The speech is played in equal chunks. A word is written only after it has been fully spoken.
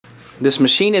This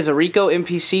machine is a Ricoh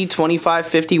MP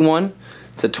C2551.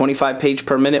 It's a 25 page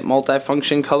per minute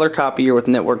multifunction color copier with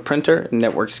network printer and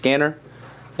network scanner.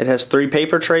 It has 3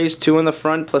 paper trays, 2 in the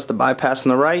front plus the bypass on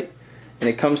the right. And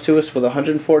it comes to us with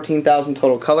 114,000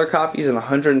 total color copies and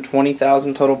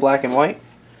 120,000 total black and white.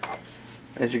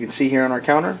 As you can see here on our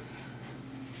counter.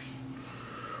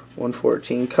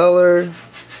 114 color. You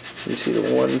see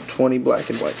the 120 black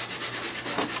and white.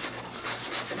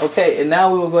 Okay, and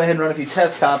now we will go ahead and run a few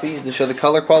test copies to show the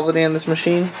color quality on this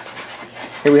machine.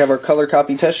 Here we have our color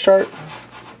copy test chart.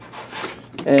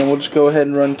 And we'll just go ahead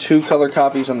and run 2 color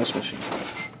copies on this machine.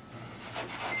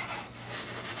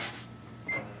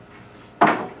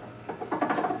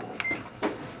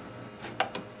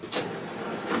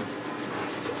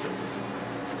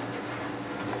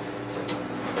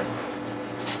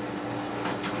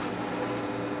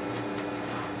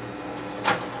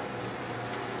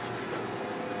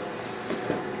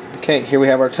 Okay, here we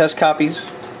have our test copies.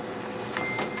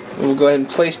 We'll go ahead and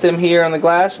place them here on the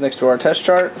glass next to our test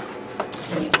chart.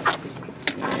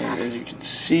 And as you can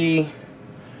see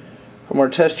from our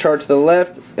test chart to the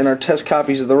left and our test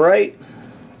copies to the right,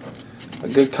 a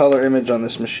good color image on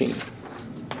this machine.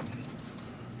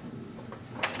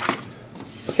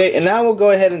 Okay, and now we'll go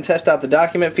ahead and test out the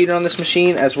document feeder on this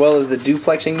machine as well as the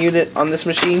duplexing unit on this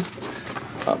machine.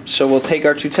 So we'll take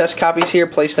our 2 test copies here,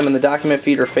 place them in the document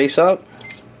feeder face up.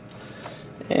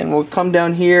 And we'll come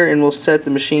down here and we'll set the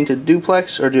machine to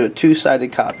duplex or do a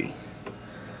 2-sided copy.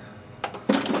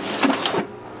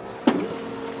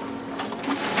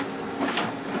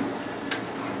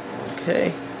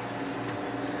 Okay.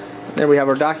 There we have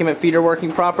our document feeder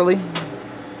working properly.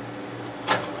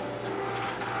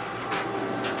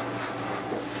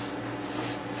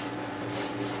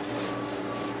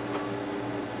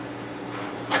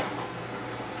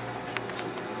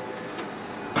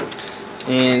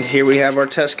 And here we have our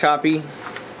test copy,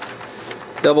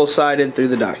 double-sided through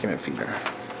the document feeder.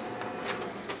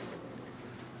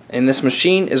 And this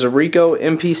machine is a Ricoh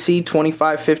MP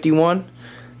C2551.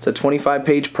 It's a 25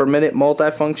 page per minute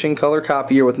multifunction color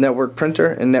copier with network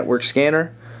printer and network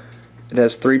scanner. It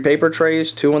has 3 paper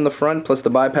trays, 2 on the front plus the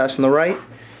bypass on the right.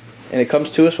 And it comes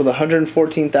to us with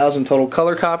 114,000 total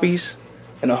color copies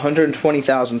and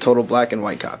 120,000 total black and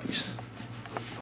white copies.